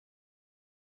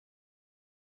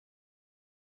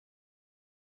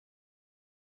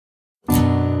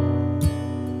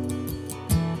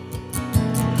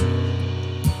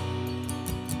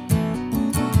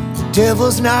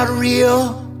Devil's not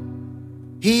real,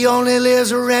 he only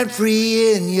lives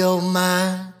rent-free in your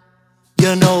mind.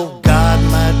 You know God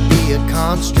might be a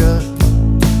construct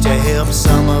to help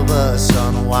some of us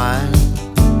unwind.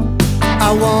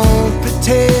 I won't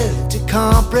pretend to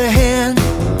comprehend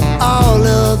all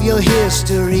of your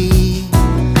history,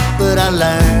 but I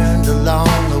learned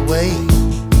along the way,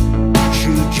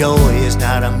 true joy is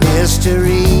not a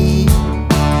mystery.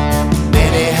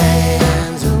 Many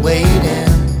hands are waiting,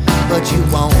 but you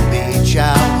won't reach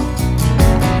out.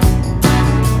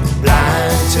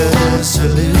 Blind to the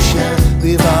solution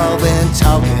we've all been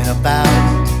talking about.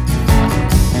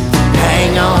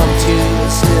 Hang on to the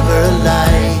sliver of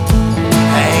light.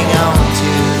 Hang on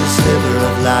to the sliver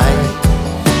of light.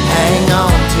 Hang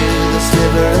on to the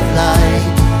sliver of light.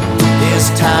 This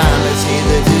time it's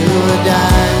either do or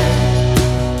die.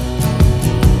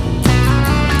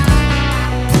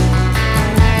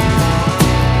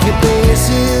 Your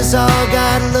bases all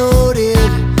got loaded,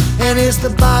 and it's the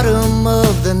bottom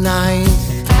of the ninth.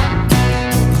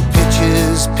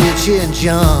 Pitchers pitching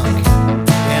junk,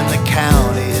 and the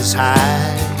count is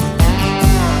high.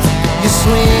 You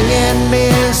swing and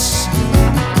miss,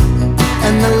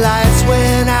 and the lights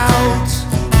went out.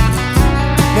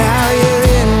 Now you're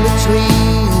in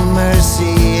between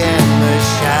mercy and the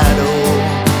shadow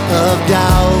of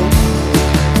doubt.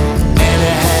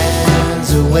 Many hands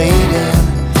are waiting,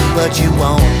 but you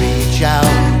won't reach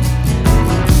out.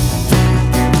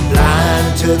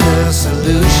 Blind to the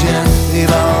solution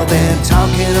we've all been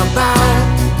talking about.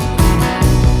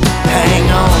 Hang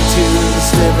on to the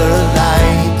sliver of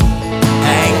light.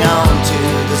 Hang on to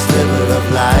the sliver of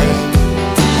light.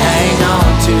 Hang on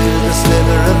to the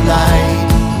sliver of light.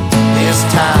 This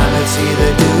time it's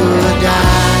either do or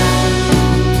die.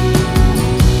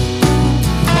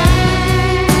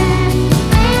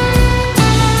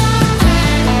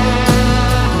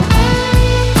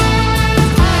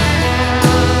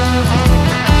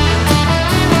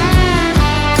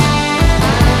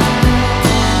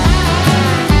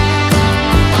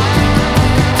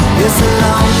 It's a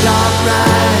long dark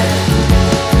ride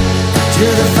to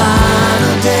the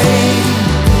final day,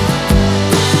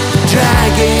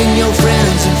 dragging your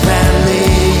friends and family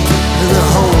the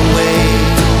whole way.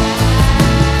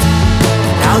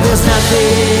 Now there's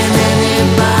nothing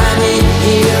anybody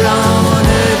here on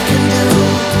earth can do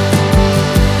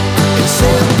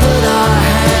except put our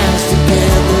hands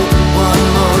together one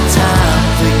more time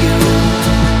for you.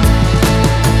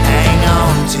 Hang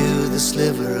on to the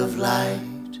sliver of light.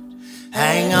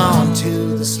 Hang on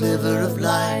to the sliver of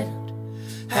light.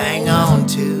 Hang on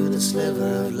to the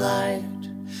sliver of light.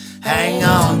 Hang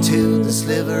on to the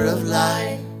sliver of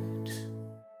light.